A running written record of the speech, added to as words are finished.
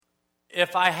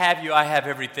If I Have You, I Have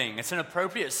Everything. It's an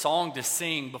appropriate song to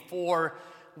sing before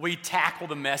we tackle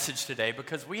the message today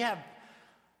because we have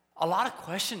a lot of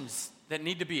questions that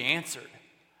need to be answered.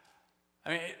 I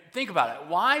mean, think about it.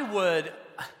 Why would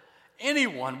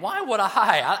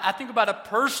I think about it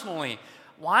personally,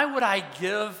 why would I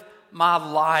give my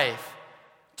life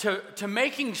to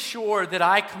making sure that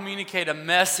I communicate a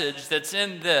message that's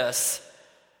in this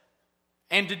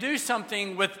and to do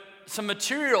something with some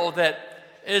material that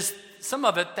is some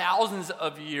of it thousands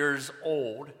of years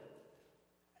old,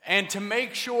 and to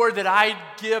make sure that I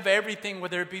give everything,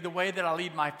 whether it be the way that I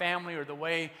lead my family or the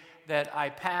way that I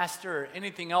pastor or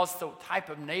anything else, the type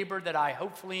of neighbor that I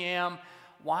hopefully am,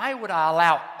 why would I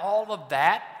allow all of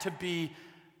that to be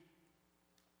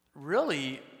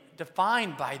really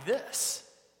defined by this?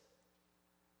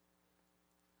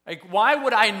 Like, why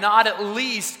would I not at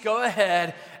least go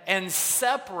ahead and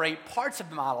separate parts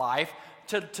of my life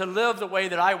to live the way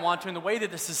that I want to, and the way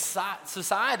that the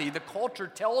society, the culture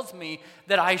tells me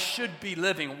that I should be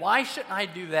living? Why shouldn't I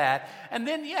do that? And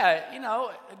then,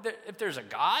 if there's a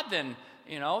God, then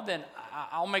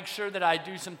I'll make sure that I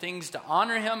do some things to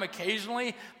honor Him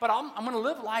occasionally, but I'm going to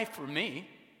live life for me.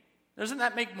 Doesn't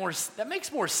that make more? That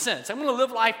makes more sense. I'm going to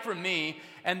live life for me,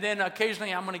 and then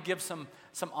occasionally I'm going to give some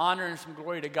honor and some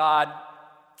glory to God.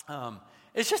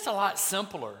 It's just a lot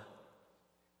simpler.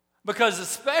 Because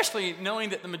especially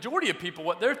knowing that the majority of people,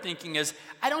 what they're thinking is,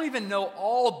 I don't even know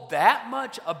all that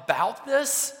much about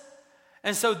this.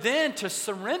 And so then to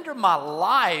surrender my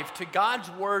life to God's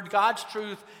word, God's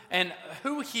truth, and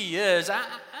who He is, I'm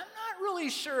not really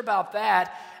sure about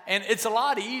that. And it's a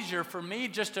lot easier for me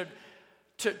just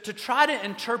to try to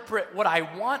interpret what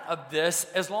I want of this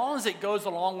as long as it goes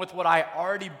along with what I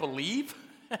already believe,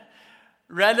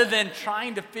 rather than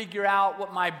trying to figure out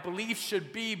what my belief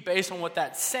should be based on what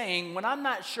that's saying when I'm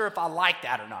not sure if I like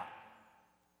that or not.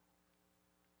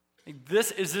 This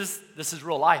is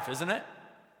real life, isn't it?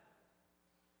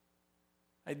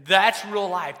 That's real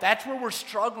life. That's where we're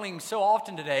struggling so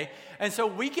often today. And so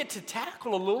we get to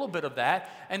tackle a little bit of that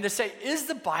and to say, is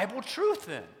the Bible truth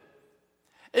then?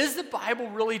 Is the Bible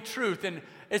really truth? And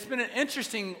it's been an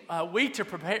interesting week to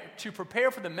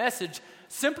prepare for the message,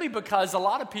 simply because a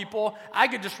lot of people, I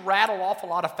could just rattle off a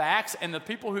lot of facts, and the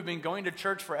people who've been going to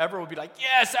church forever will be like,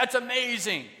 yes, that's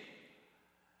amazing.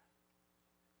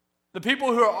 The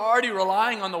people who are already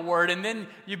relying on the Word, and then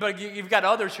you've got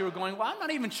others who are going, well, I'm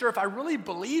not even sure if I really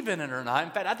believe in it or not.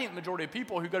 In fact, I think the majority of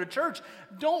people who go to church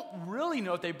don't really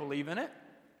know if they believe in it.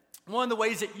 One of the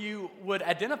ways that you would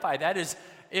identify that is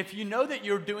if you know that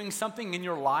you're doing something in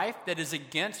your life that is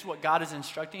against what God is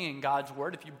instructing in God's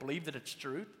Word, if you believe that it's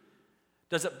truth,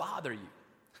 does it bother you?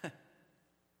 I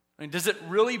mean, does it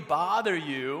really bother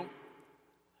you?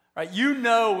 Right? You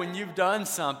know when you've done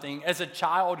something as a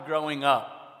child growing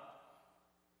up.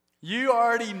 You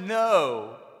already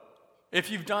know if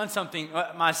you've done something.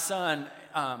 My son,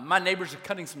 my neighbors are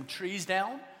cutting some trees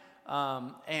down.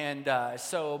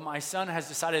 So my son has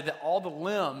decided that all the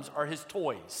limbs are his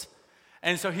toys.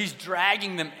 And so he's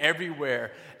dragging them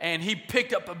everywhere. And he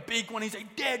picked up a big one. He's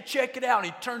like, Dad, check it out.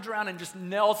 And he turns around and just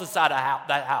nails the side of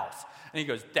that house. And he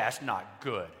goes, that's not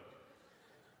good.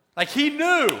 Like, he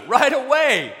knew right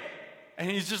away.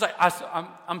 And he's just like,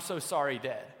 I'm so sorry,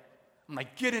 Dad. I'm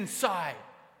like, get inside.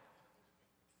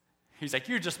 He's like,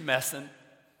 you're just messing.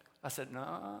 I said,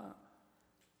 no.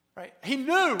 Right? He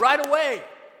knew right away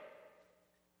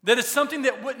that it's something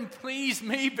that wouldn't please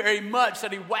me very much,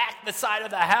 that he whacked the side of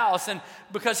the house, and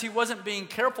because he wasn't being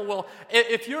careful. Well,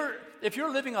 if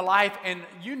you're living a life and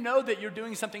you know that you're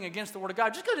doing something against the Word of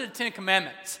God, just go to the Ten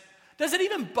Commandments. Does it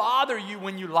even bother you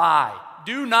when you lie?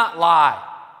 Do not lie.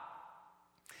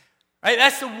 Right?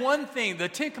 That's the one thing. The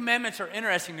Ten Commandments are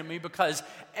interesting to me because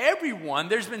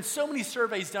there's been so many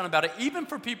surveys done about it, even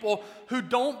for people who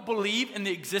don't believe in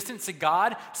the existence of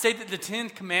God, say that the Ten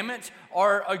Commandments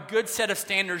are a good set of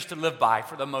standards to live by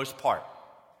for the most part.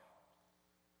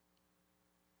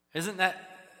 Isn't that,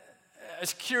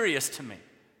 it's curious to me.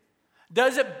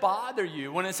 Does it bother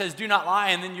you when it says do not lie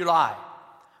and then you lie?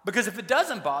 Because if it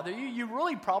doesn't bother you, you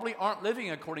really probably aren't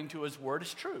living according to His Word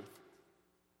as truth.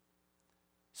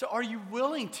 So are you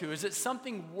willing to? Is it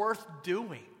something worth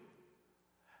doing?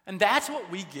 And that's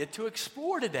what we get to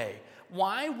explore today.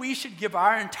 Why we should give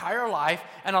our entire life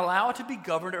and allow it to be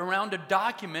governed around a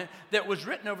document that was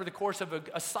written over the course of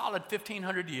a solid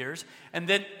 1,500 years and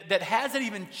that hasn't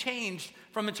even changed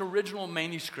from its original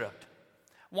manuscript.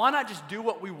 Why not just do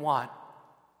what we want?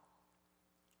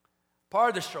 Part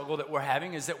of the struggle that we're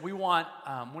having is that we want,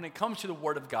 when it comes to the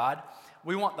Word of God,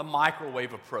 we want the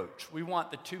microwave approach. We want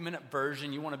the 2-minute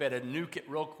version. You want to be able to nuke it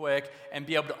real quick and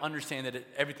be able to understand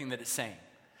everything that it's saying.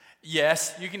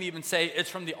 Yes, you can even say it's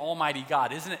from the Almighty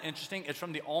God. Isn't it interesting? It's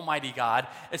from the Almighty God.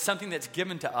 It's something that's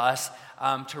given to us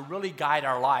to really guide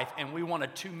our life, and we want a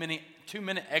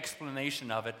two-minute explanation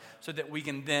of it so that we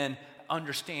can then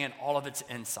understand all of its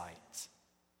insights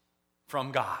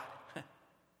from God.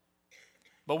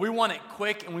 But we want it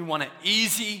quick and we want it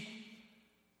easy,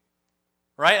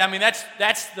 right? I mean,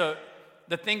 that's the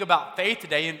thing about faith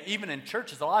today, and even in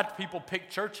churches. A lot of people pick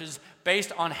churches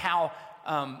based on how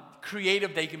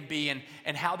creative they can be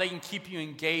and how they can keep you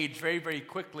engaged very, very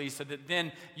quickly so that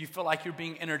then you feel like you're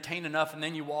being entertained enough, and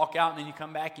then you walk out and then you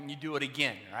come back and you do it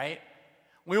again, right?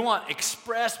 We want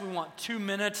express, we want 2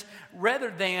 minutes, rather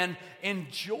than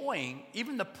enjoying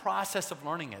even the process of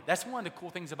learning it. That's one of the cool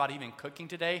things about even cooking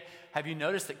today. Have you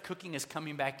noticed that cooking is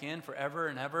coming back in forever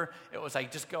and ever? It was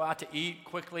like just go out to eat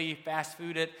quickly, fast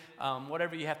food it,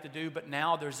 whatever you have to do. But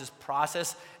now there's this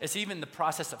process. It's even the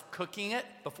process of cooking it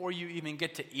before you even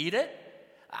get to eat it.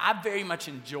 I very much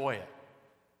enjoy it.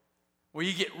 Where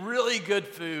you get really good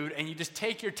food and you just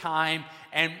take your time,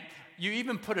 and you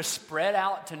even put a spread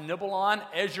out to nibble on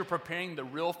as you're preparing the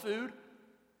real food.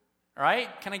 All right?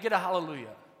 Can I get a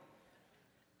hallelujah?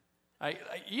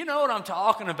 You know what I'm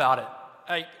talking about.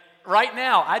 Right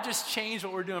now, I just changed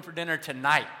what we're doing for dinner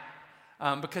tonight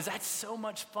because that's so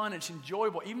much fun. It's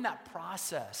enjoyable, even that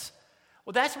process.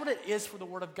 Well, that's what it is for the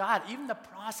Word of God, even the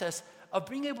process of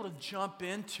being able to jump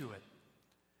into it,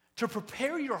 to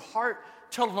prepare your heart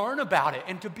to learn about it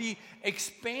and to be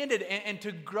expanded and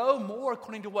to grow more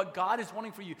according to what God is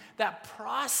wanting for you. That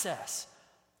process,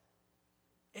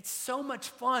 it's so much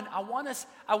fun. I want us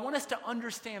to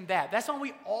understand that. That's why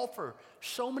we offer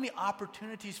so many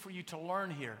opportunities for you to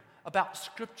learn here about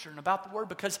Scripture and about the Word,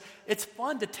 because it's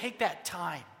fun to take that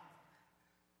time.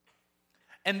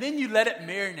 And then you let it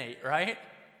marinate, right?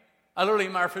 I literally,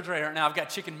 in my refrigerator right now, I've got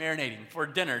chicken marinating for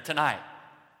dinner tonight.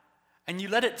 And you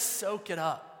let it soak it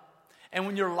up. And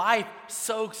when your life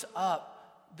soaks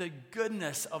up the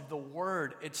goodness of the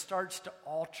Word, it starts to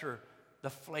alter the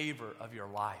flavor of your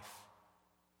life.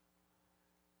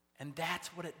 And that's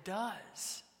what it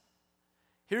does.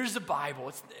 Here's the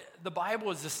Bible. The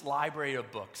Bible is this library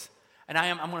of books. And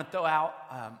I'm going to throw out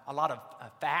a lot of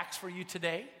facts for you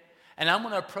today. And I'm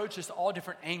going to approach this all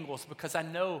different angles because I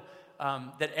know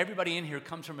that everybody in here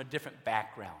comes from a different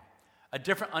background, a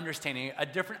different understanding, a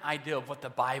different idea of what the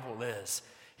Bible is.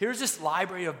 Here's this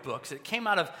library of books. It came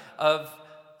out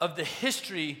of the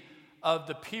history of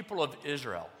the people of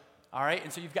Israel. All right?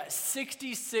 And so you've got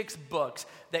 66 books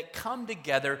that come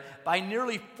together by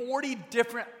nearly 40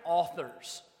 different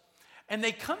authors. And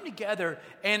they come together,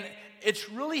 and it's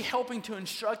really helping to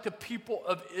instruct the people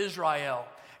of Israel.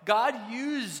 God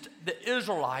used the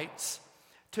Israelites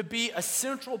to be a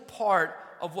central part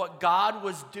of what God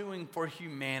was doing for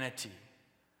humanity.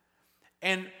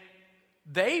 And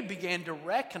they began to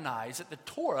recognize that the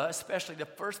Torah, especially the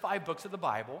first 5 books of the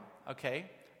Bible, okay,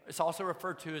 it's also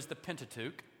referred to as the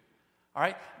Pentateuch, all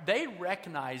right, they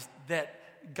recognized that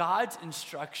God's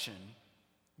instruction,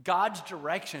 God's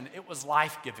direction, it was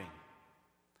life-giving.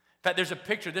 In fact, there's a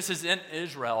picture, this is in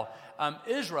Israel.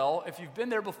 Israel, if you've been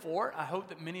there before, I hope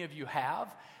that many of you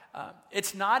have,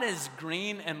 it's not as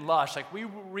green and lush. Like we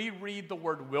reread the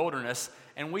word wilderness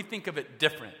and we think of it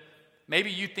different. Maybe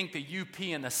you think the UP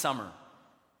in the summer.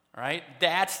 All right?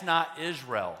 That's not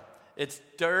Israel. It's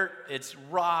dirt, it's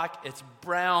rock, it's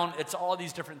brown, it's all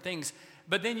these different things.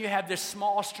 But then you have this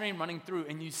small stream running through,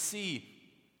 and you see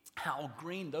how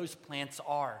green those plants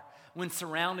are when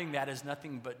surrounding that is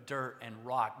nothing but dirt and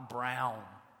rock, brown.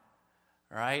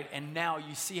 All right? And now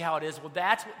you see how it is. Well,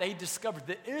 that's what they discovered.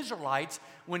 The Israelites,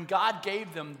 when God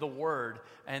gave them the word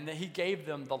and that He gave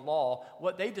them the law,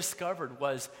 what they discovered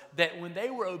was that when they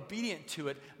were obedient to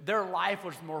it, their life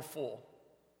was more full.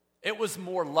 It was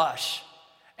more lush.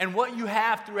 And what you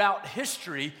have throughout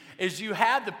history is you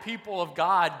have the people of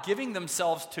God giving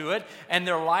themselves to it, and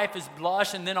their life is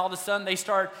lush, and then all of a sudden they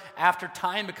start, after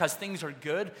time, because things are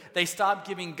good, they stop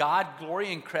giving God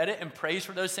glory and credit and praise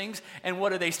for those things, and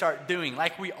what do they start doing?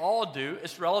 Like we all do,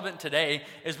 it's relevant today,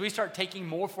 is we start taking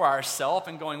more for ourselves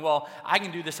and going, well, I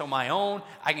can do this on my own,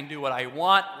 I can do what I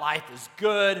want, life is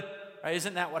good, right?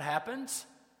 Isn't that what happens?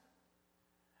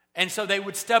 And so they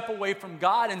would step away from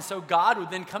God, and so God would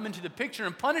then come into the picture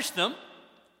and punish them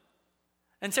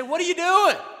and say, what are you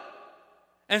doing?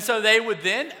 And so they would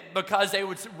then, because they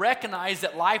would recognize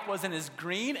that life wasn't as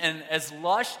green and as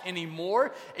lush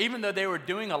anymore, even though they were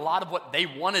doing a lot of what they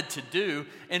wanted to do,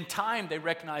 in time they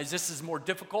recognized this is more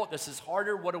difficult, this is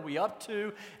harder, what are we up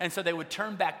to? And so they would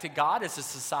turn back to God as a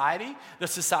society. The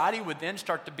society would then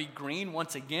start to be green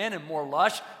once again and more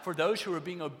lush for those who were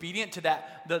being obedient to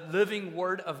that, the living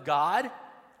word of God.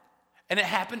 And it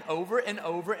happened over and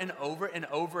over and over and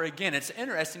over again. It's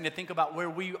interesting to think about where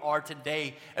we are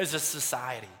today as a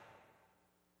society.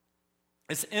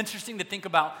 It's interesting to think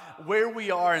about where we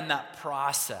are in that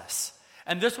process.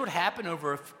 And this would happen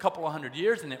over a couple of hundred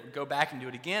years, and it would go back and do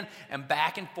it again, and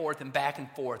back and forth and back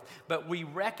and forth. But they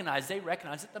recognize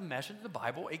that the message of the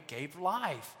Bible, it gave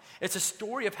life. It's a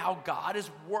story of how God is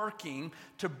working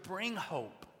to bring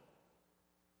hope.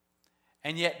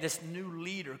 And yet this new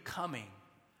leader coming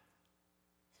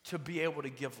to be able to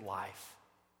give life.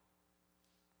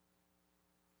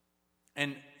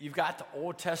 And you've got the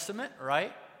Old Testament,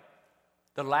 right?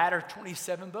 The latter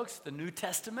 27 books, the New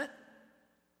Testament.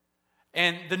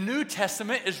 And the New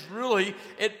Testament is really,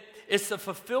 it's the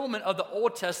fulfillment of the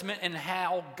Old Testament and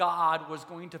how God was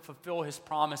going to fulfill his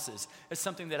promises. It's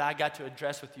something that I got to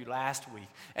address with you last week.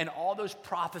 And all those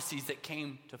prophecies that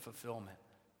came to fulfillment,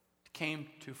 came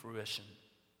to fruition.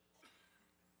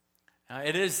 Now,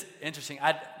 it is interesting.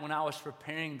 When I was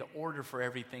preparing the order for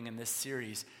everything in this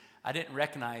series, I didn't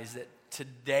recognize that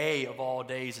today of all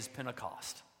days is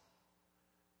Pentecost.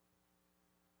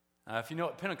 If you know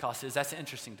what Pentecost is, that's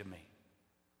interesting to me.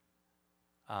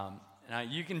 Now,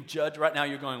 you can judge right now,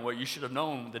 you're going, well, you should have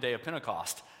known the day of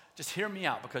Pentecost. Just hear me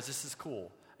out because this is cool.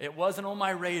 It wasn't on my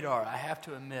radar, I have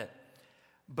to admit.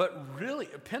 But really,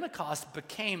 Pentecost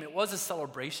it was a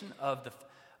celebration of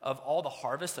all the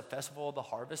harvest, the festival of the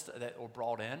harvest that were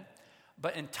brought in.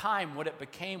 But in time, what it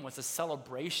became was a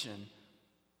celebration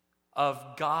of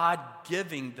God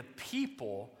giving the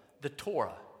people the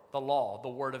Torah, the law, the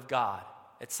Word of God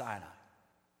at Sinai.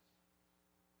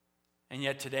 And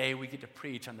yet today we get to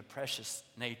preach on the precious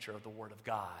nature of the Word of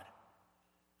God.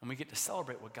 And we get to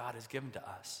celebrate what God has given to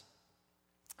us.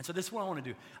 And so this is what I want to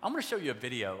do. I'm going to show you a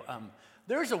video.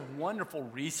 There's a wonderful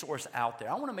resource out there.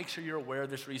 I want to make sure you're aware of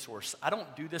this resource. I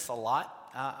don't do this a lot.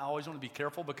 I always want to be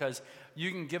careful because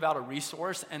you can give out a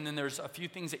resource and then there's a few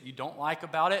things that you don't like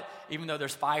about it, even though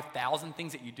there's 5,000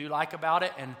 things that you do like about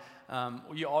it. And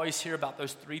you always hear about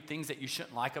those 3 things that you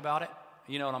shouldn't like about it.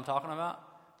 You know what I'm talking about?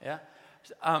 Yeah?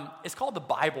 It's called the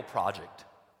Bible Project.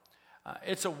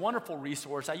 It's a wonderful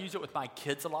resource. I use it with my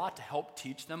kids a lot to help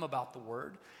teach them about the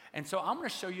Word. And so I'm going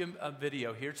to show you a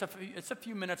video here. It's a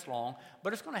few minutes long,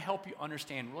 but it's going to help you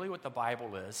understand really what the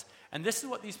Bible is. And this is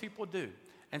what these people do.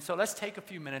 And so let's take a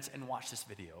few minutes and watch this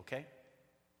video, okay?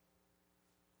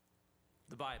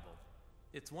 The Bible.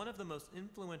 It's one of the most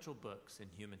influential books in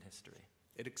human history.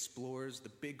 It explores the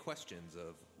big questions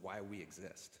of why we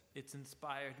exist. It's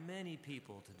inspired many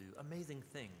people to do amazing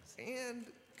things. And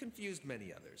confused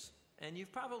many others. And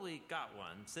you've probably got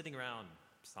one sitting around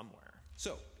somewhere.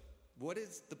 So, what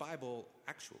is the Bible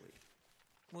actually?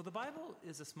 Well, the Bible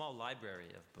is a small library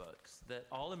of books that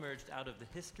all emerged out of the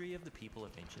history of the people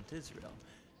of ancient Israel.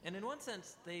 And in one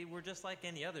sense, they were just like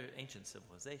any other ancient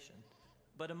civilization.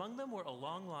 But among them were a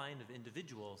long line of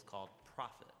individuals called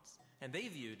prophets. And they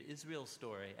viewed Israel's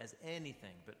story as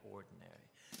anything but ordinary.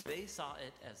 They saw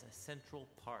it as a central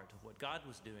part of what God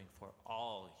was doing for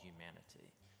all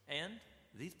humanity. And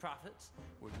these prophets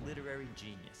were literary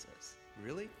geniuses.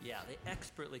 Really? Yeah, they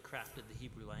expertly crafted the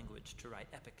Hebrew language to write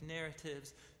epic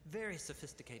narratives, very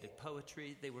sophisticated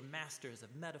poetry. They were masters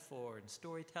of metaphor and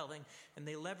storytelling, and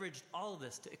they leveraged all of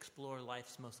this to explore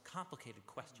life's most complicated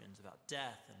questions about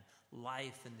death and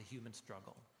life and the human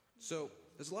struggle. So,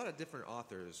 there's a lot of different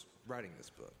authors writing this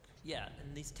book. Yeah,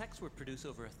 and these texts were produced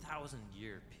over a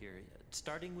 1,000-year period,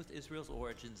 starting with Israel's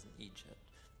origins in Egypt,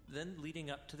 then leading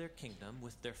up to their kingdom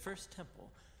with their first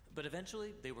temple. But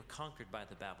eventually, they were conquered by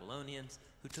the Babylonians,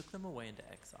 who took them away into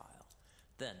exile.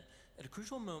 Then, at a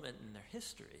crucial moment in their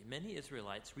history, many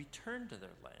Israelites returned to their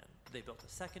land. They built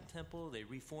a second temple, they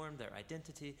reformed their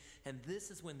identity, and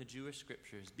this is when the Jewish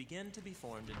scriptures began to be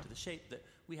formed into the shape that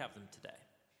we have them today.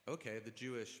 Okay, the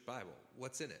Jewish Bible.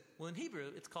 What's in it? Well, in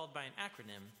Hebrew, it's called by an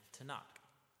acronym, Tanakh.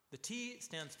 The T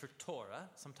stands for Torah,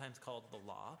 sometimes called the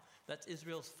Law. That's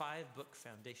Israel's 5-book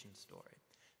foundation story.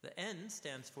 The N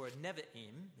stands for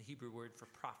Nevi'im, the Hebrew word for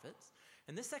prophets.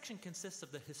 And this section consists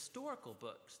of the historical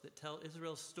books that tell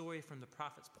Israel's story from the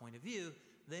prophet's point of view.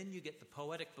 Then you get the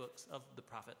poetic books of the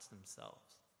prophets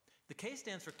themselves. The K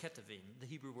stands for Ketuvim, the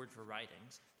Hebrew word for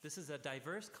writings. This is a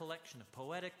diverse collection of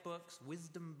poetic books,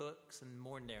 wisdom books, and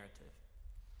more narrative.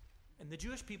 And the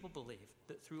Jewish people believe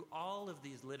that through all of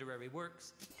these literary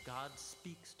works, God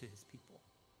speaks to his people.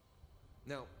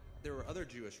 Now, there were other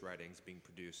Jewish writings being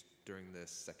produced during this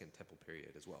Second Temple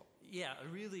period as well. Yeah,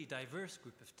 a really diverse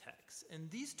group of texts. And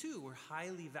these too were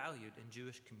highly valued in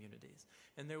Jewish communities.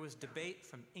 And there was debate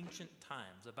from ancient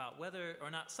times about whether or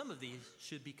not some of these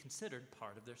should be considered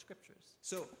part of their scriptures.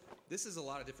 So, this is a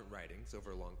lot of different writings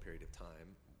over a long period of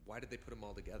time. why did they put them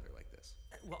all together like this?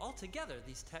 Well, altogether,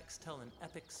 these texts tell an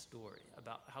epic story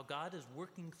about how God is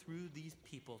working through these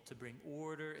people to bring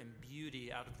order and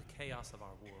beauty out of the chaos of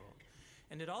our world.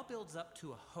 And it all builds up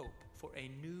to a hope for a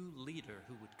new leader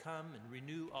who would come and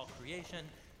renew all creation.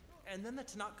 And then the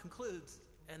Tanakh concludes,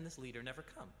 and this leader never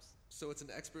comes. So it's an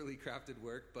expertly crafted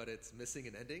work, but it's missing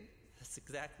an ending? That's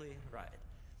exactly right.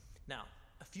 Now,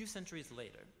 a few centuries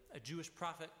later, a Jewish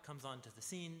prophet comes onto the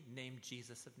scene named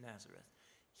Jesus of Nazareth.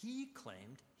 He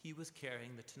claimed he was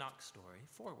carrying the Tanakh story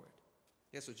forward.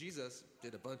 Yeah, so Jesus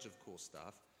did a bunch of cool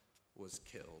stuff, was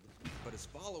killed, but his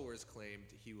followers claimed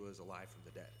he was alive from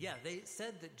the dead. Yeah, they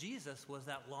said that Jesus was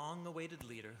that long-awaited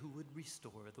leader who would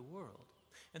restore the world.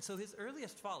 And so his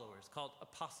earliest followers, called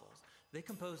apostles, they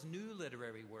composed new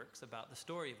literary works about the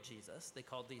story of Jesus. They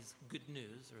called these Good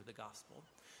News, or the Gospel.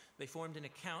 They formed an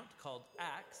account called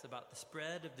Acts about the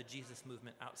spread of the Jesus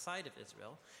movement outside of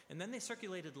Israel. And then they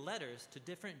circulated letters to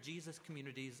different Jesus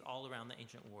communities all around the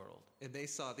ancient world. And they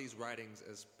saw these writings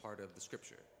as part of the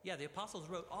scripture. Yeah, the apostles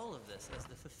wrote all of this as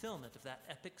the fulfillment of that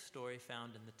epic story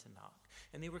found in the Tanakh.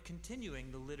 And they were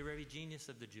continuing the literary genius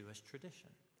of the Jewish tradition.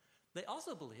 They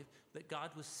also believed that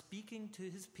God was speaking to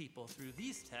his people through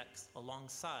these texts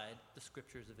alongside the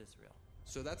scriptures of Israel.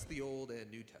 So that's the Old and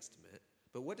New Testament.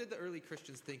 But what did the early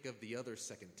Christians think of the other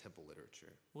Second Temple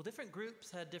literature? Well, different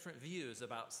groups had different views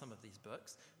about some of these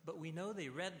books, but we know they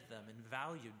read them and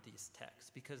valued these texts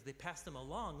because they passed them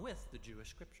along with the Jewish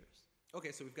scriptures.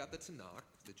 Okay, so we've got the Tanakh,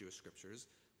 the Jewish scriptures.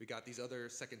 We got these other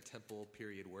Second Temple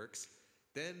period works.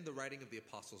 Then the writing of the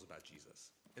apostles about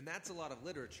Jesus. And that's a lot of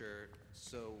literature,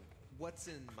 so what's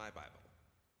in my Bible?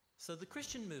 So the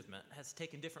Christian movement has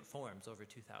taken different forms over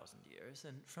 2,000 years,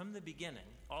 and from the beginning,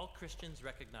 all Christians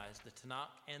recognized the Tanakh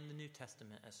and the New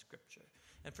Testament as scripture.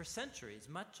 And for centuries,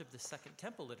 much of the Second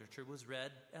Temple literature was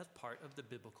read as part of the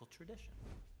biblical tradition.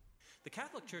 The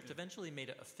Catholic Church eventually made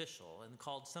it official and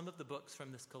called some of the books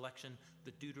from this collection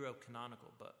the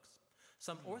Deuterocanonical books.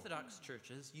 Some Orthodox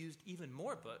churches used even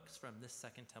more books from this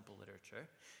Second Temple literature.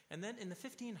 And then in the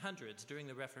 1500s, during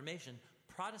the Reformation,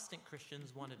 Protestant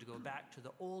Christians wanted to go back to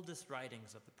the oldest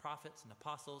writings of the prophets and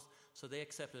apostles, so they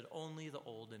accepted only the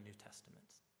Old and New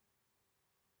Testaments.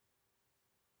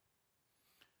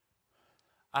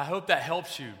 I hope that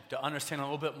helps you to understand a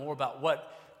little bit more about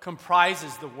what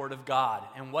comprises the Word of God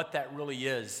and what that really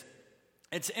is.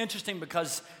 It's interesting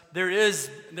because there's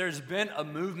been a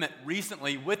movement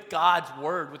recently with God's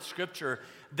Word, with Scripture,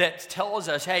 that tells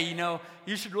us, hey,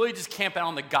 you should really just camp out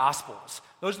on the Gospels.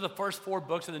 Those are the first 4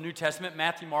 books of the New Testament,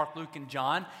 Matthew, Mark, Luke, and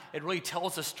John. It really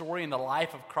tells the story and the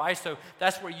life of Christ, so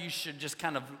that's where you should just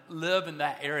kind of live in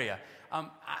that area.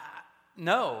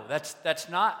 No, that's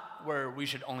not where we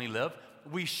should only live.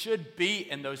 We should be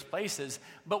in those places,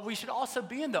 but we should also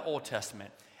be in the Old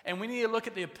Testament. And we need to look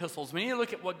at the epistles. We need to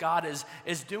look at what God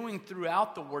is doing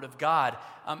throughout the Word of God.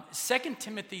 2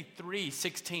 Timothy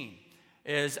 3:16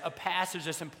 is a passage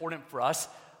that's important for us.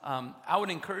 I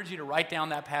would encourage you to write down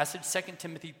that passage, 2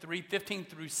 Timothy 3:15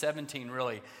 through 17,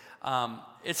 really.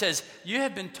 It says, "You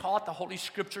have been taught the Holy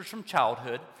Scriptures from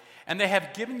childhood, and they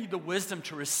have given you the wisdom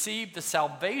to receive the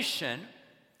salvation."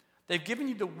 They've given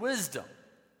you the wisdom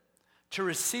to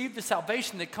receive the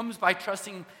salvation that comes by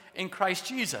trusting in Christ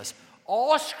Jesus.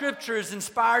 All Scripture is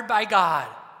inspired by God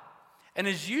and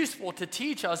is useful to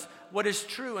teach us what is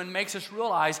true and makes us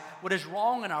realize what is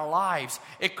wrong in our lives.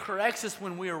 It corrects us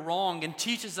when we are wrong and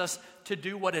teaches us to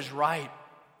do what is right.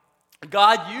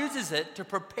 God uses it to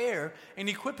prepare and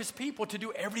equip his people to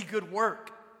do every good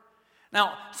work.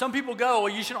 Now, some people go,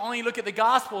 well, you should only look at the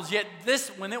Gospels, yet this,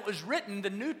 when it was written, the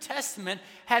New Testament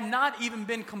had not even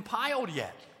been compiled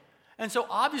yet. And so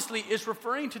obviously it's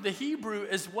referring to the Hebrew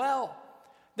as well.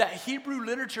 That Hebrew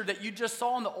literature that you just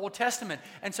saw in the Old Testament.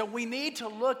 And so we need to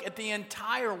look at the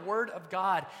entire Word of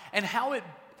God and how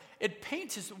it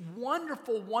paints this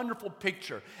wonderful, wonderful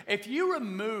picture. If you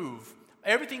remove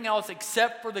everything else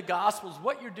except for the Gospels,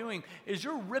 what you're doing is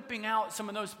you're ripping out some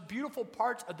of those beautiful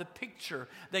parts of the picture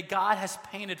that God has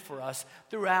painted for us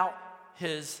throughout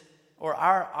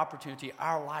our opportunity,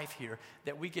 our life here,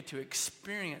 that we get to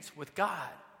experience with God.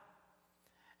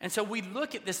 And so we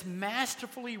look at this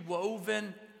masterfully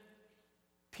woven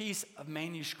piece of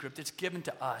manuscript that's given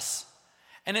to us.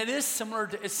 And it's similar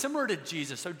to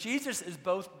Jesus. So Jesus is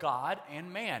both God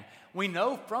and man. We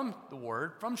know from the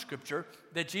Word, from Scripture,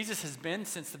 that Jesus has been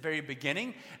since the very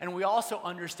beginning. And we also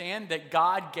understand that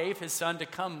God gave his Son to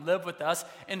come live with us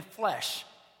in flesh.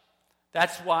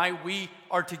 That's why we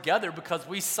are together, because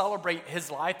we celebrate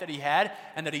his life that he had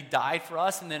and that he died for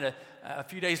us. And then a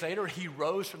few days later, he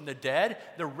rose from the dead,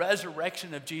 the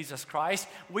resurrection of Jesus Christ.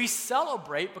 We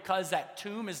celebrate because that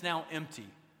tomb is now empty.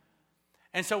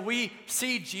 And so we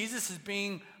see Jesus as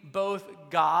being both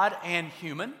God and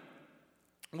human.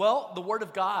 Well, the Word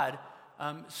of God,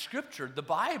 Scripture, the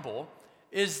Bible,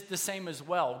 is the same as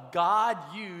well. God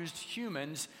used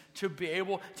humans to be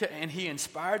able to, and He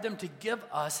inspired them to give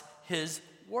us His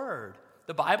Word.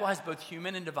 The Bible has both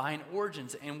human and divine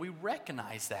origins, and we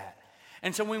recognize that.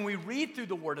 And so when we read through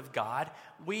the Word of God,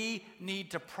 we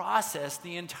need to process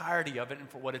the entirety of it and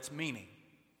for what it's meaning.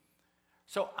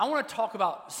 So I want to talk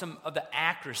about some of the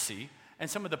accuracy and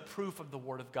some of the proof of the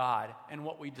Word of God and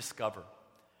what we discover.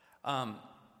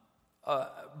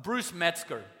 Bruce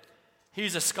Metzger,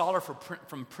 he's a scholar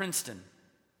from Princeton,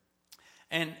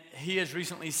 and he has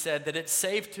recently said that it's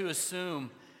safe to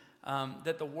assume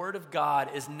that the Word of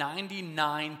God is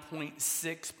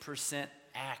 99.6%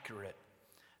 accurate.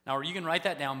 Now, you can write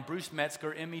that down. Bruce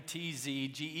Metzger,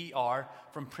 Metzger,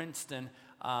 from Princeton,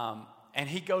 and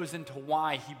he goes into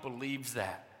why he believes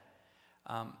that.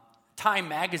 Time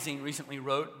magazine recently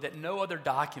wrote that no other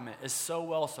document is so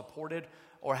well supported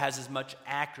or has as much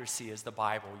accuracy as the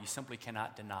Bible. You simply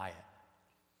cannot deny it.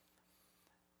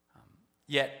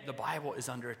 Yet the Bible is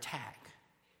under attack.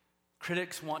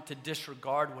 Critics want to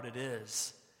disregard what it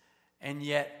is. And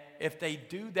yet, if they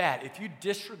do that, if you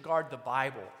disregard the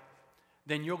Bible,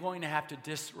 then you're going to have to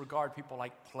disregard people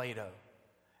like Plato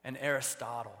and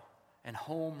Aristotle and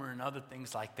Homer and other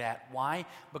things like that. Why?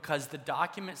 Because the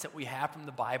documents that we have from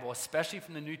the Bible, especially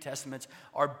from the New Testaments,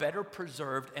 are better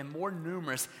preserved and more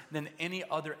numerous than any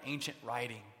other ancient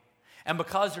writing. And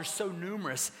because they're so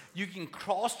numerous, you can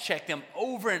cross-check them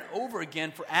over and over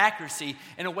again for accuracy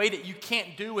in a way that you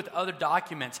can't do with other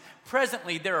documents.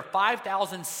 Presently, there are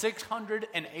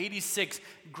 5,686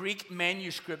 Greek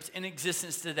manuscripts in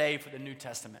existence today for the New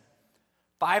Testament.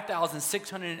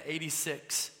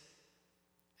 5,686.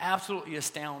 Absolutely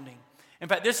astounding. In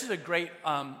fact, this is a great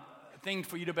thing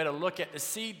for you to better look at to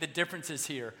see the differences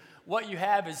here. What you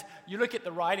have is you look at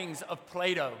the writings of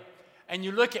Plato, and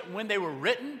you look at when they were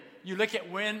written, you look at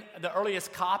when the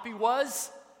earliest copy was,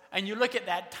 and you look at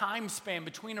that time span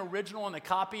between original and the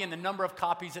copy and the number of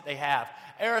copies that they have.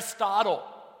 Aristotle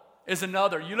is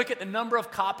another. You look at the number of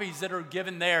copies that are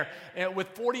given there with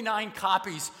 49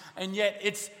 copies, and yet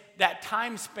it's that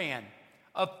time span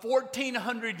of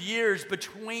 1,400 years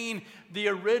between the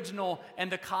original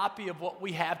and the copy of what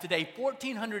we have today.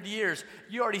 1,400 years.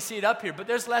 You already see it up here, but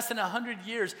there's less than 100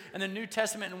 years in the New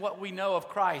Testament and what we know of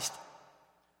Christ,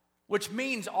 which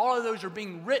means all of those are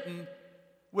being written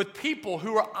with people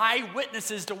who are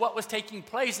eyewitnesses to what was taking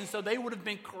place, and so they would have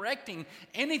been correcting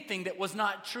anything that was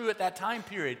not true at that time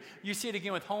period. You see it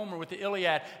again with Homer, with the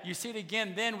Iliad. You see it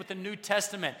again then with the New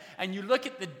Testament, and you look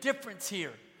at the difference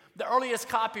here. The earliest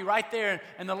copy right there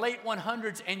in the late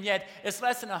 100s, and yet it's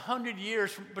less than 100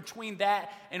 years between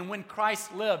that and when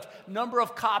Christ lived. Number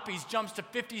of copies jumps to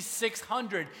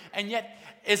 5,600, and yet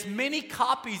as many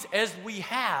copies as we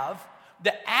have,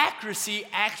 the accuracy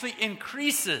actually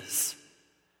increases.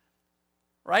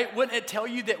 Right? Wouldn't it tell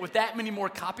you that with that many more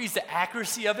copies, the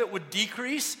accuracy of it would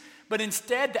decrease? But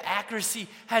instead, the accuracy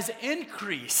has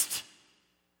increased.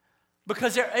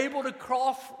 Because they're able to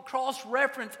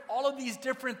cross-reference all of these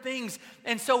different things.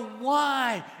 And so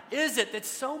why is it that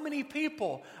so many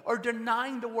people are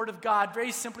denying the Word of God?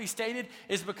 Very simply stated,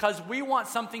 is because we want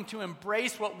something to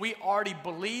embrace what we already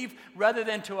believe rather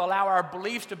than to allow our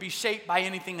beliefs to be shaped by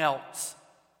anything else.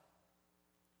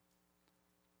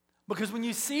 Because when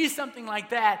you see something like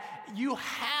that, you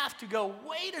have to go,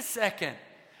 wait a second.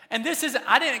 And this isn't,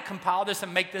 I didn't compile this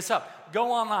and make this up.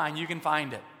 Go online, you can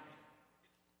find it.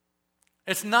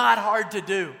 It's not hard to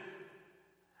do.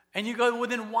 And you go, well,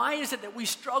 then why is it that we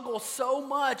struggle so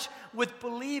much with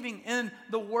believing in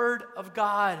the Word of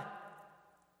God?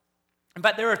 In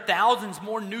fact, there are thousands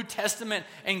more New Testament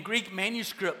and Greek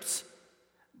manuscripts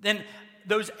than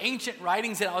those ancient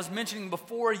writings that I was mentioning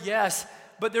before, yes.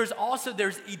 But there's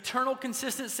eternal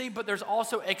consistency, but there's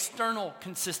also external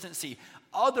consistency.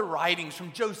 Other writings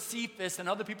from Josephus and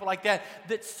other people like that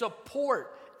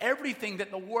support everything that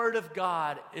the Word of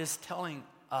God is telling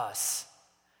us.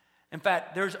 In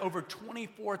fact, there's over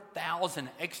 24,000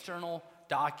 external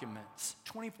documents,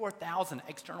 24,000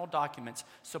 external documents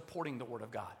supporting the Word of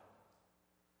God.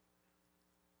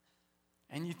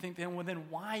 And you think then, well, then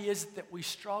why is it that we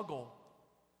struggle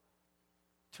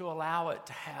to allow it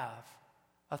to have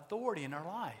authority in our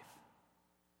life?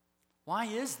 Why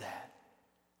is that?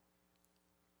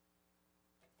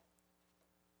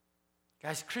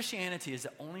 Guys, Christianity is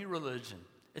the only religion.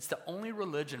 It's the only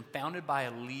religion founded by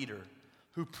a leader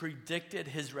who predicted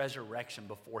his resurrection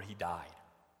before he died.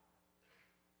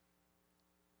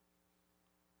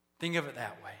 Think of it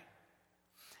that way.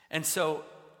 And so,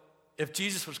 if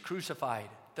Jesus was crucified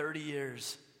 30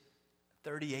 years,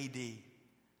 30 AD,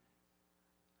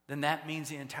 then that means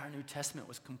the entire New Testament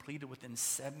was completed within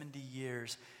 70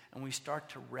 years, and we start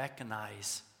to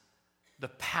recognize the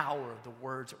power of the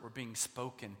words that were being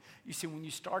spoken. You see, when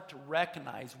you start to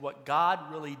recognize what God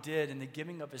really did in the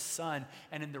giving of his Son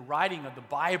and in the writing of the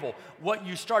Bible, what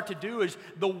you start to do is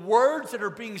the words that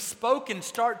are being spoken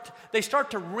start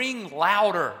to ring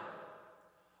louder.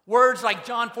 Words like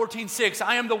John 14:6,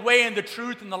 I am the way and the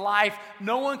truth and the life.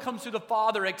 No one comes to the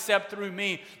Father except through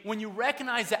me. When you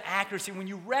recognize the accuracy, when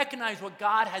you recognize what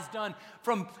God has done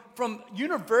from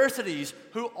universities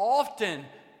who often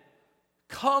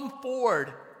come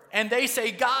forward and they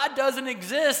say God doesn't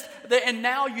exist, and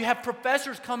now you have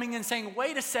professors coming in saying,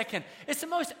 wait a second, it's the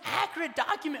most accurate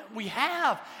document we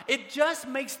have. It just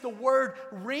makes the word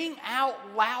ring out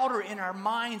louder in our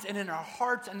minds and in our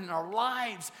hearts and in our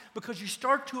lives because you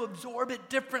start to absorb it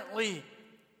differently.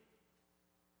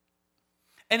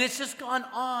 And it's just gone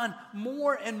on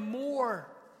more and more.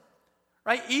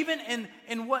 Right? Even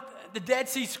in what the Dead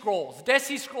Sea Scrolls. The Dead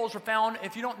Sea Scrolls were found,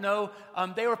 if you don't know,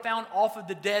 they were found off of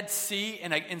the Dead Sea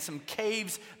in some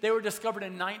caves. They were discovered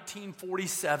in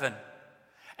 1947.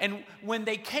 And when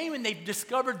they came and they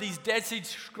discovered these Dead Sea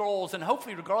Scrolls, and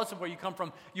hopefully regardless of where you come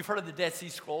from, you've heard of the Dead Sea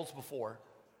Scrolls before.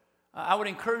 I would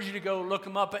encourage you to go look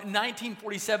them up. But in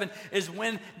 1947 is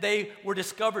when they were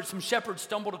discovered. Some shepherds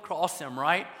stumbled across them,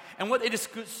 right? And what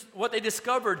they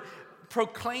discovered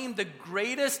proclaimed the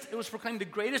greatest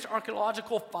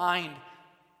archaeological find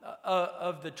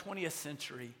of the 20th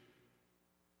century.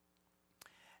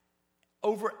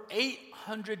 Over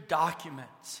 800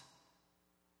 documents,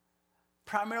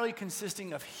 primarily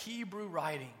consisting of Hebrew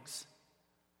writings,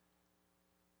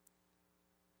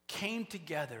 came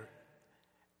together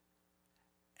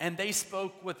and they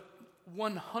spoke with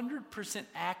 100%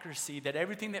 accuracy that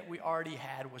everything that we already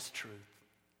had was truth.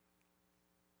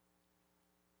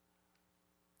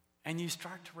 And you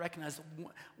start to recognize,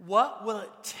 what will it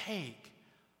take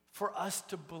for us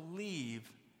to believe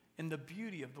in the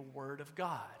beauty of the Word of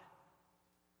God?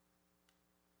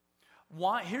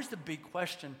 Why? Here's the big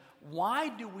question. Why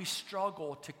do we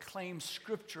struggle to claim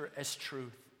Scripture as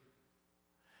truth?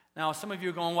 Now, some of you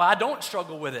are going, well, I don't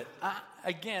struggle with it.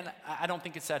 I don't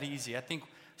think it's that easy. I think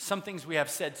some things we have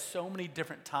said so many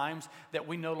different times that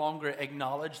we no longer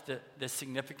acknowledge the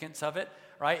significance of it,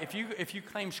 right? If you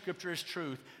claim Scripture as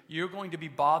truth, you're going to be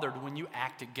bothered when you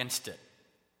act against it.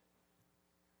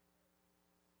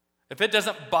 If it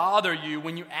doesn't bother you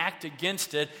when you act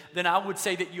against it, then I would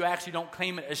say that you actually don't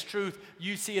claim it as truth.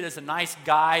 You see it as a nice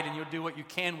guide, and you'll do what you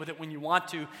can with it when you want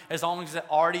to, as long as it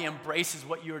already embraces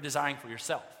what you are desiring for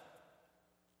yourself.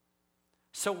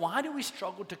 So why do we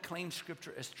struggle to claim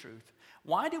Scripture as truth?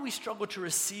 Why do we struggle to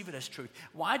receive it as truth?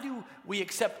 Why do we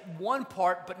accept one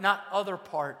part but not other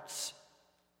parts?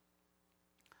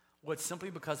 Well, it's simply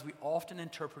because we often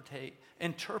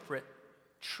interpret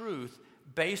truth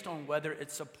based on whether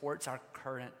it supports our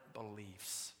current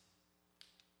beliefs.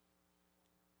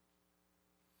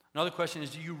 Another question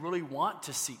is, do you really want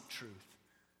to seek truth?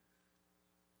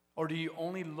 Or do you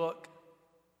only look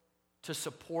to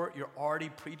support your already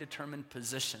predetermined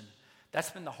position? That's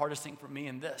been the hardest thing for me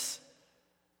in this.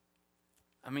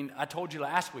 I mean, I told you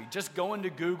last week, just going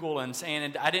to Google and saying,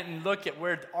 and I didn't look at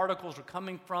where the articles were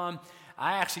coming from.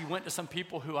 I actually went to some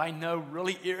people who I know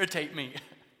really irritate me.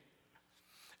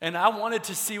 And I wanted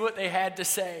to see what they had to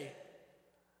say.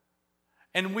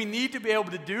 And we need to be able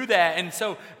to do that. And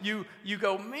so you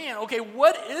go, man, okay,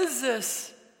 what is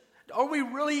this? Are we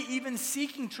really even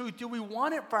seeking truth? Do we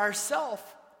want it for ourselves?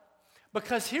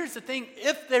 Because here's the thing,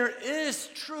 if there is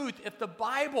truth, if the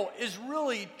Bible is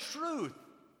really truth,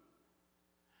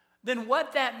 then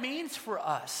what that means for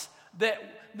us,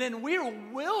 then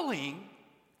we're willing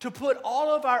to put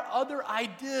all of our other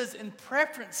ideas and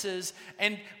preferences,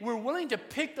 and we're willing to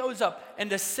pick those up and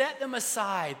to set them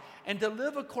aside and to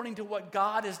live according to what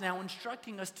God is now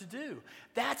instructing us to do.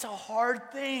 That's a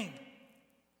hard thing.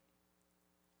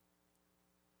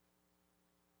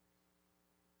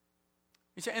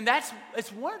 And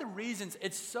it's one of the reasons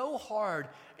it's so hard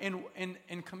in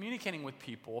communicating with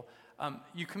people.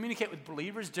 You communicate with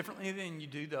believers differently than you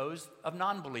do those of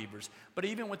non-believers. But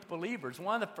even with believers,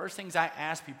 one of the first things I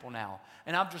ask people now,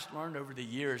 and I've just learned over the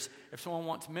years, if someone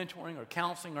wants mentoring or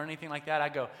counseling or anything like that, I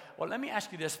go, well, let me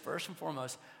ask you this first and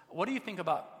foremost. What do you think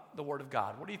about the Word of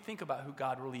God? What do you think about who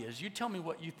God really is? You tell me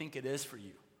what you think it is for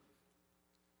you.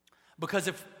 Because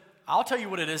if I'll tell you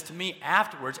what it is to me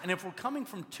afterwards, and if we're coming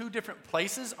from two different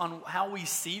places on how we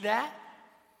see that,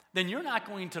 then you're not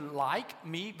going to like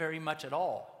me very much at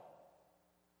all.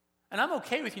 And I'm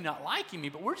okay with you not liking me,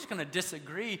 but we're just going to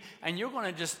disagree, and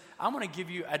I'm going to give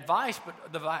you advice,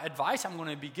 but the advice I'm going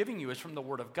to be giving you is from the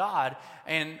Word of God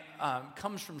and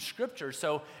comes from Scripture.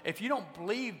 So if you don't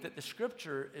believe that the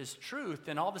Scripture is truth,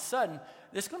 then all of a sudden,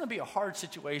 this is going to be a hard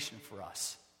situation for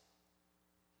us.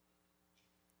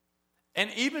 And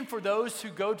even for those who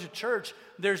go to church,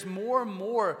 there's more and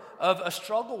more of a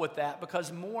struggle with that,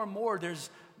 because more and more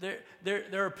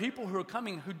there are people who are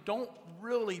coming who don't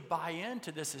really buy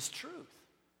into this as truth.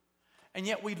 And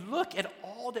yet we look at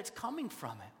all that's coming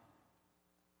from it.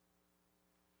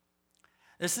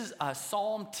 This is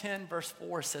Psalm 10 verse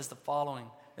 4 says the following.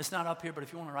 It's not up here, but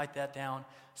if you want to write that down.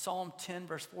 Psalm 10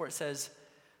 verse 4, it says,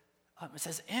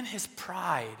 in his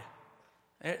pride.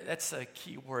 That's a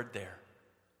key word there.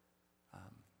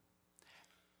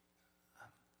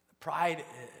 Pride,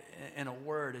 in a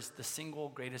word, is the single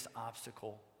greatest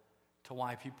obstacle to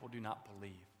why people do not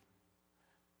believe.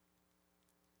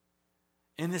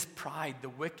 In this pride, the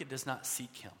wicked does not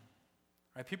seek him.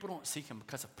 Right? People don't seek him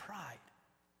because of pride.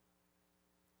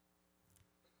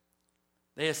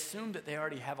 They assume that they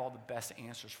already have all the best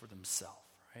answers for themselves,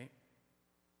 right?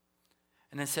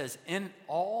 And it says, in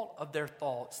all of their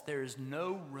thoughts, there is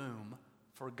no room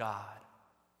for God.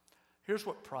 Here's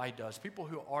what pride does. People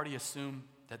who already assume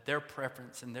that their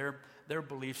preference and their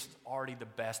beliefs is already the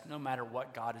best, no matter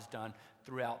what God has done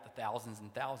throughout the thousands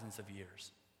and thousands of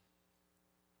years.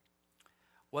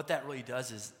 What that really does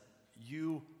is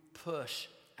you push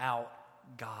out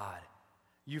God.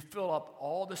 You fill up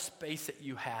all the space that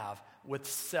you have with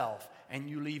self, and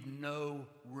you leave no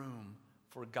room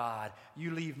for God.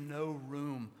 You leave no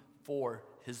room for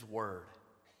his word.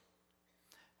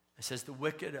 It says the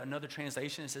wicked, another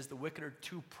translation, it says the wicked are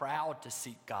too proud to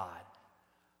seek God.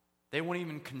 They won't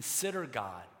even consider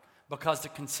God, because to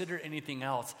consider anything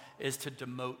else is to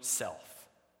demote self,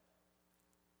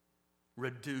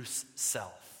 reduce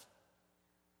self.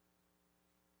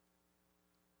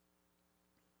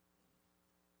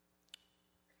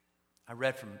 I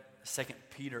read from 2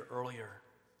 Peter earlier,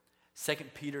 2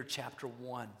 Peter chapter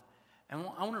 1. And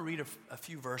I want to read a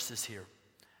few verses here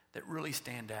that really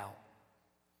stand out.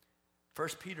 1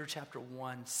 Peter chapter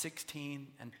 1, 16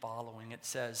 and following, it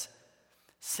says,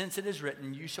 since it is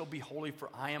written, you shall be holy, for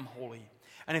I am holy.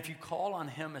 And if you call on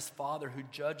him as Father who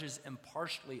judges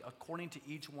impartially according to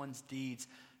each one's deeds,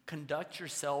 conduct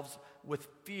yourselves with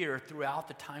fear throughout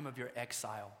the time of your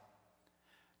exile,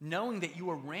 knowing that you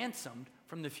were ransomed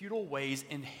from the futile ways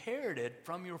inherited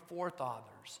from your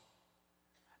forefathers,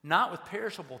 not with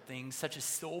perishable things such as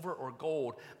silver or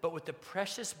gold, but with the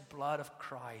precious blood of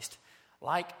Christ,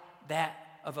 like that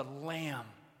of a lamb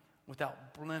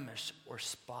without blemish or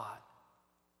spot.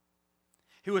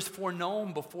 He was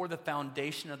foreknown before the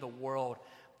foundation of the world,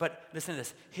 but listen to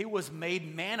this, he was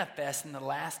made manifest in the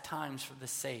last times for the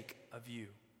sake of you,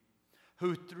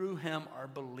 who through him are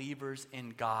believers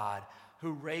in God,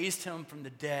 who raised him from the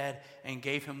dead and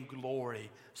gave him glory,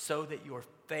 so that your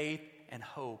faith and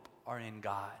hope are in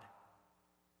God.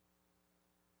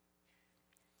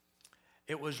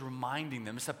 It was reminding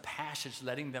them, it's a passage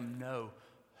letting them know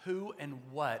who and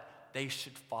what they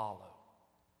should follow.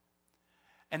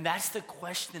 And that's the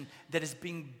question that is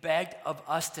being begged of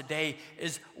us today,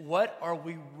 is what are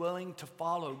we willing to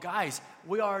follow? Guys,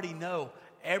 we already know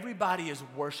everybody is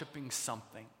worshiping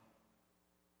something.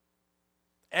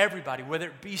 Everybody, whether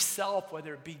it be self,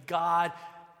 whether it be God,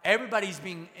 everybody's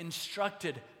being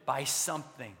instructed by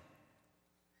something.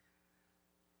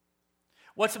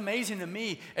 What's amazing to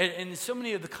me, and so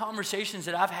many of the conversations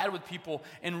that I've had with people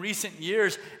in recent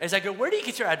years, is I go, where do you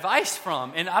get your advice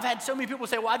from? And I've had so many people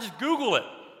say, well, I just Google it.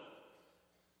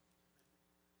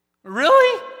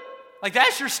 Really? Like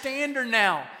that's your standard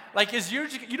now. Like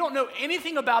you don't know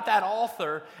anything about that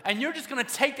author, and you're just going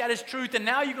to take that as truth, and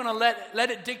now you're going to let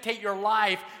it dictate your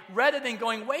life, rather than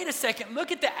going, wait a second,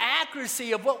 look at the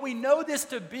accuracy of what we know this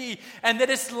to be, and that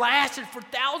it's lasted for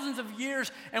thousands of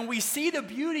years, and we see the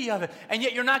beauty of it, and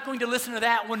yet you're not going to listen to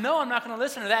that. Well, no, I'm not going to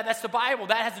listen to that. That's the Bible.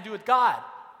 That has to do with God.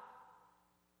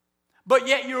 But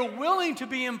yet you're willing to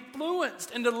be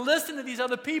influenced and to listen to these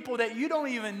other people that you don't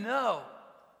even know.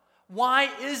 Why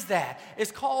is that?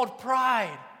 It's called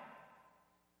pride.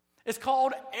 It's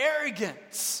called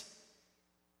arrogance.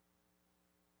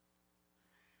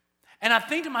 And I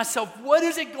think to myself, what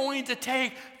is it going to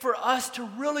take for us to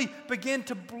really begin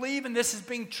to believe in this as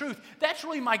being truth? That's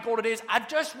really my goal today. Is I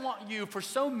just want you, for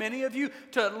so many of you,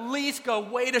 to at least go,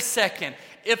 wait a second.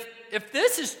 If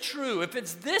this is true, if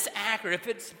it's this accurate,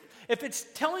 if it's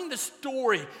telling the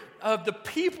story of the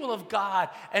people of God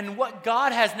and what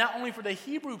God has not only for the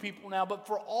Hebrew people now, but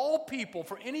for all people,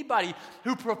 for anybody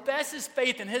who professes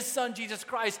faith in his son Jesus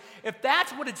Christ, if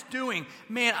that's what it's doing,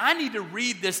 man, I need to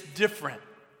read this different.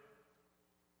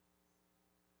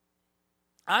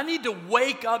 I need to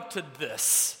wake up to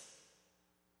this.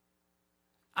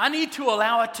 I need to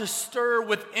allow it to stir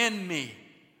within me.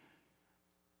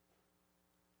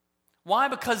 Why?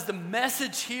 Because the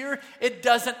message here, it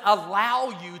doesn't allow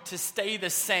you to stay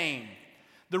the same.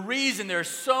 The reason there's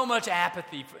so much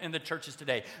apathy in the churches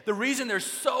today, the reason there's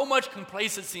so much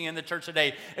complacency in the church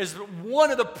today is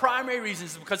one of the primary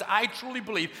reasons is because I truly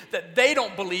believe that they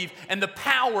don't believe in the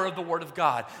power of the Word of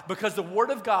God, because the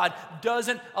Word of God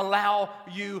doesn't allow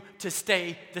you to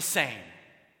stay the same.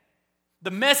 The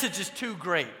message is too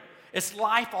great. It's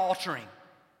life-altering.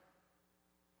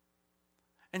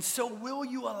 And so will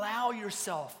you allow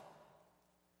yourself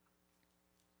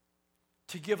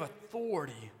to give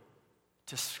authority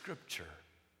to Scripture?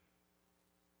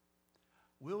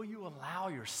 Will you allow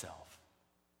yourself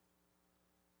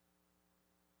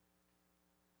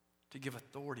to give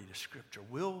authority to Scripture?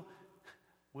 Will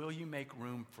you make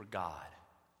room for God?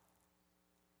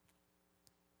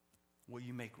 Will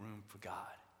you make room for God?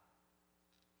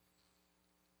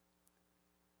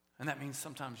 And that means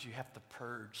sometimes you have to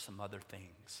purge some other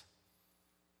things.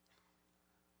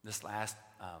 This last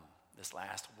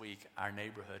week, our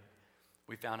neighborhood,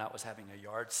 we found out was having a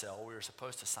yard sale. We were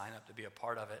supposed to sign up to be a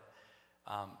part of it.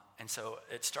 And so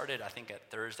it started, I think, at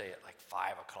Thursday at like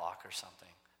 5 o'clock or something.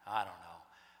 I don't know.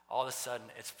 All of a sudden,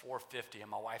 it's 4:50,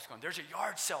 and my wife's going, "There's a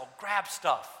yard sale. Grab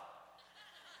stuff."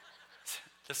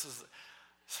 This is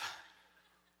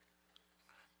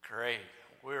great.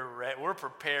 We're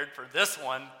prepared for this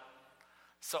one.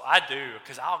 So I do,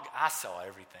 because I sell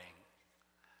everything.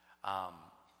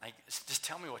 Just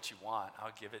tell me what you want.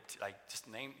 I'll give it.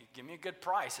 Give me a good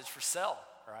price. It's for sale,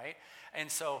 right?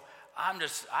 And so I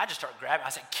just start grabbing. I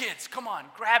say, "Kids, come on,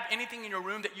 grab anything in your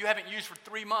room that you haven't used for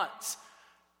 3 months."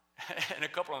 And a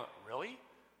couple of them, "Really?"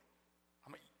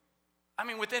 I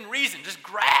mean, within reason, just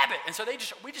grab it. And so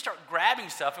we just start grabbing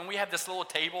stuff, and we have this little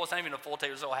table. It's not even a full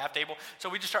table, it's a little half table. So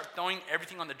we just start throwing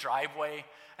everything on the driveway.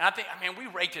 And we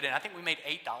raked it in. I think we made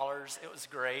 $8. It was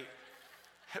great.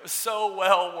 It was so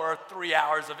well worth 3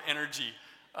 hours of energy.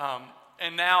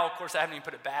 And now, of course, I haven't even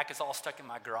put it back. It's all stuck in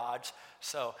my garage.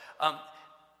 So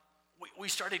we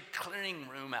started clearing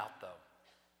room out, though.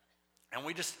 And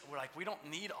we're like, we don't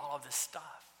need all of this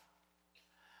stuff.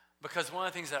 Because one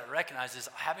of the things that I recognize is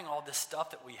having all this stuff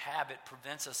that we have, it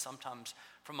prevents us sometimes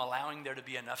from allowing there to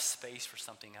be enough space for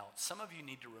something else. Some of you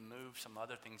need to remove some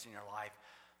other things in your life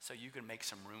so you can make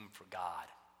some room for God.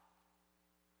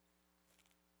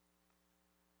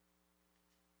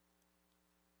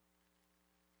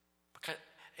 Because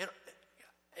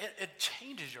it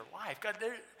changes your life.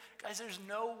 Guys, there's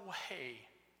no way.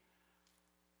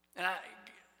 And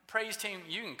praise team,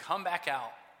 you can come back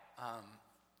out.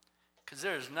 Because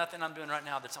there's nothing I'm doing right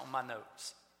now that's on my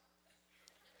notes.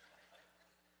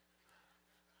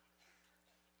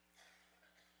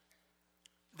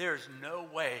 There's no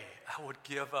way I would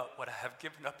give up what I have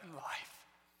given up in life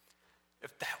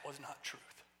if that was not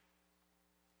truth.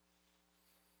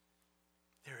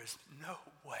 There is no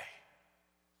way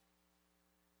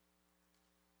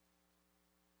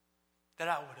that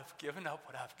I would have given up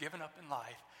what I've given up in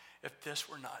life if this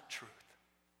were not truth.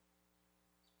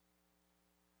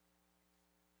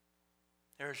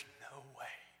 There's no way.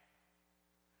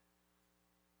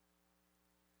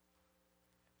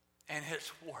 And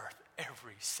it's worth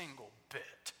every single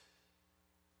bit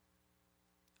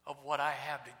of what I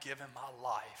have to give in my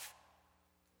life.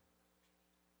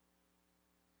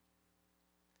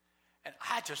 And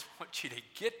I just want you to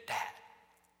get that.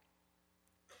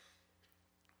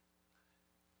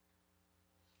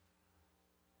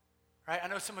 Right? I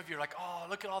know some of you are like, "Oh,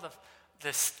 look at all the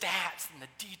stats and the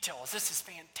details. This is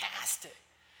fantastic."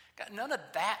 God, none of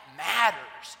that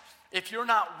matters if you're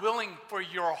not willing for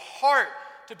your heart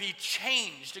to be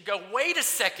changed, to go, "Wait a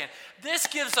second, this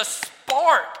gives a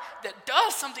spark that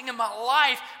does something in my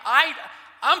life.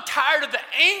 I'm tired of the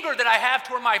anger that I have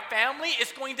toward my family.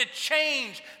 It's going to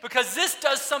change because this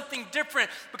does something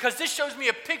different, because this shows me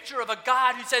a picture of a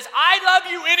God who says, 'I love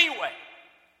you anyway.'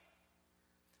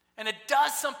 And it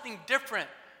does something different.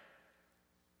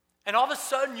 And all of a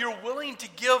sudden, you're willing to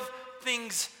give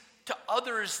things to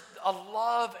others, a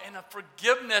love and a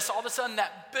forgiveness. All of a sudden,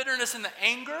 that bitterness and the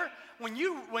anger, when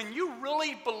you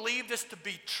really believe this to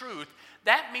be truth,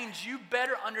 that means you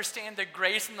better understand the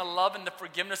grace and the love and the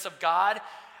forgiveness of God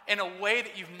in a way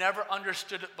that you've never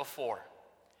understood it before.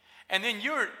 And then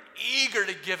you're eager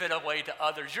to give it away to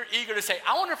others. You're eager to say,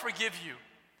 "I want to forgive you.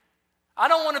 I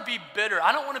don't want to be bitter.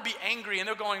 I don't want to be angry. And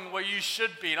they're going, well, you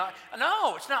should be.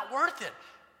 No, it's not worth it.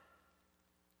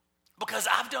 Because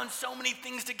I've done so many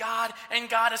things to God, and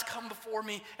God has come before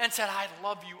me and said, I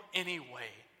love you anyway.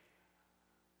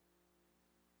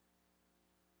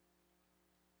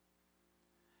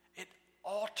 It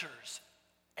alters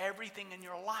everything in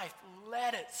your life.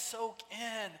 Let it soak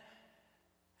in.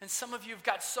 And some of you have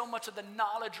got so much of the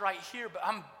knowledge right here, but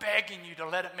I'm begging you to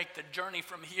let it make the journey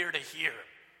from here to here.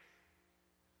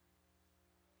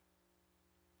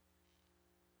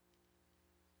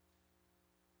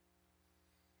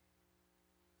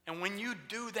 And when you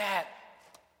do that,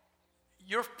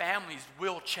 your families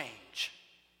will change.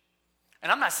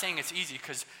 And I'm not saying it's easy,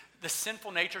 because the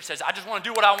sinful nature says, I just want to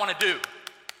do what I want to do.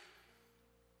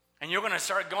 And you're going to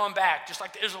start going back, just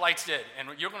like the Israelites did. And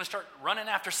you're going to start running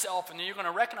after self, and then you're going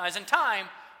to recognize in time,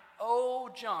 oh,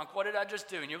 junk, what did I just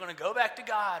do? And you're going to go back to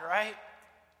God, right?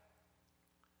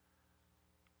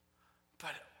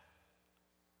 But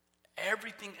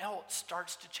everything else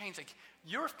starts to change. Like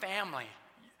your family,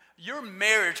 your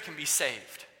marriage can be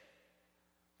saved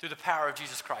through the power of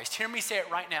Jesus Christ. Hear me say it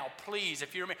right now, please.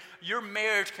 If your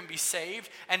marriage can be saved,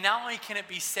 and not only can it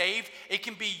be saved, it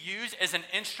can be used as an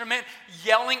instrument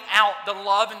yelling out the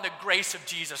love and the grace of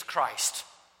Jesus Christ.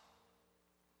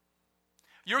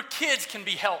 Your kids can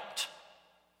be helped.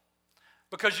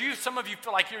 Because some of you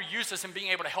feel like you're useless in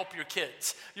being able to help your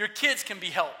kids. Your kids can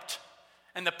be helped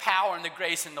in the power and the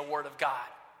grace and the Word of God.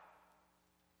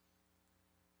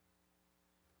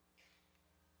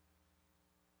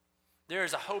 There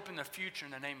is a hope in the future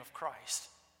in the name of Christ.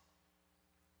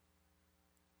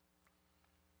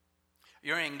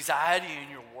 Your anxiety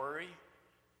and your worry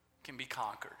can be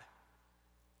conquered.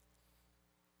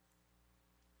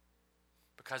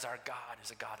 Because our God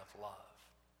is a God of love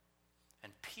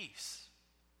and peace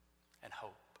and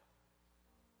hope.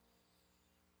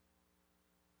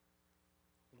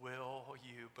 Will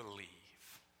you believe?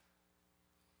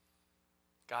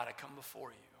 God, I come before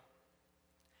you.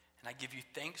 And I give you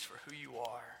thanks for who you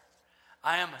are.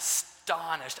 I am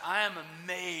astonished. I am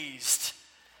amazed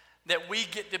that we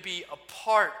get to be a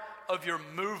part of your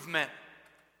movement.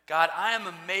 God, I am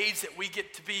amazed that we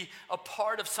get to be a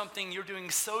part of something you're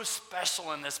doing so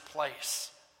special in this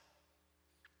place.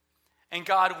 And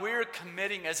God, we're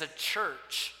committing as a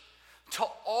church to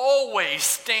always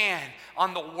stand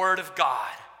on the Word of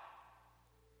God.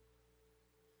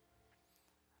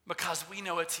 Because we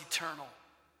know it's eternal.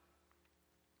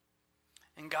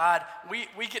 And God,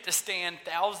 we get to stand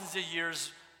thousands of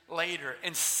years later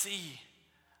and see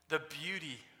the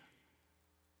beauty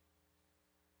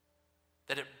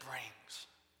that it brings.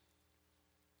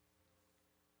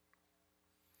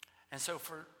 And so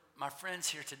for my friends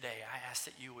here today, I ask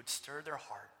that you would stir their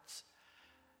hearts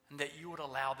and that you would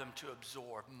allow them to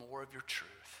absorb more of your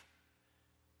truth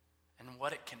and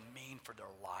what it can mean for their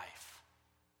life.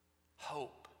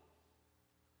 Hope.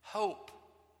 Hope.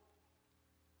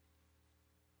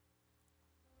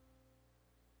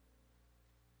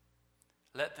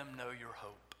 Let them know your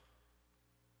hope.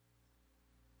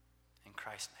 In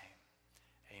Christ's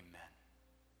name, amen.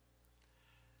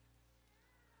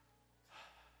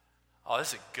 Oh, this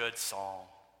is a good song.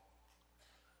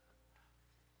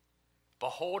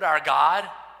 Behold our God.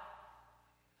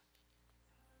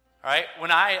 All right,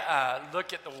 when I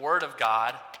look at the Word of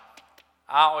God,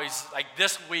 I always, like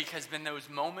this week has been those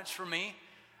moments for me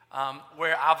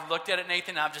where I've looked at it,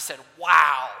 Nathan, and I've just said,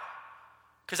 wow.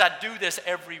 Because I do this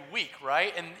every week,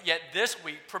 right? And yet this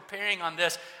week, preparing on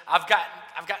this, I've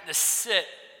gotten to sit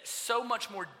so much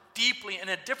more deeply in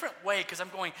a different way because I'm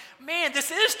going, man, this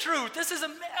is truth. This is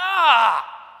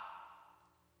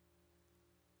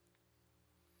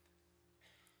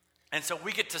And so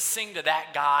we get to sing to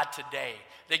that God today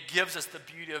that gives us the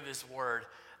beauty of His Word.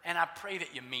 And I pray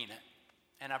that you mean it.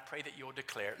 And I pray that you'll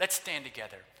declare it. Let's stand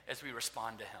together as we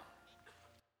respond to Him.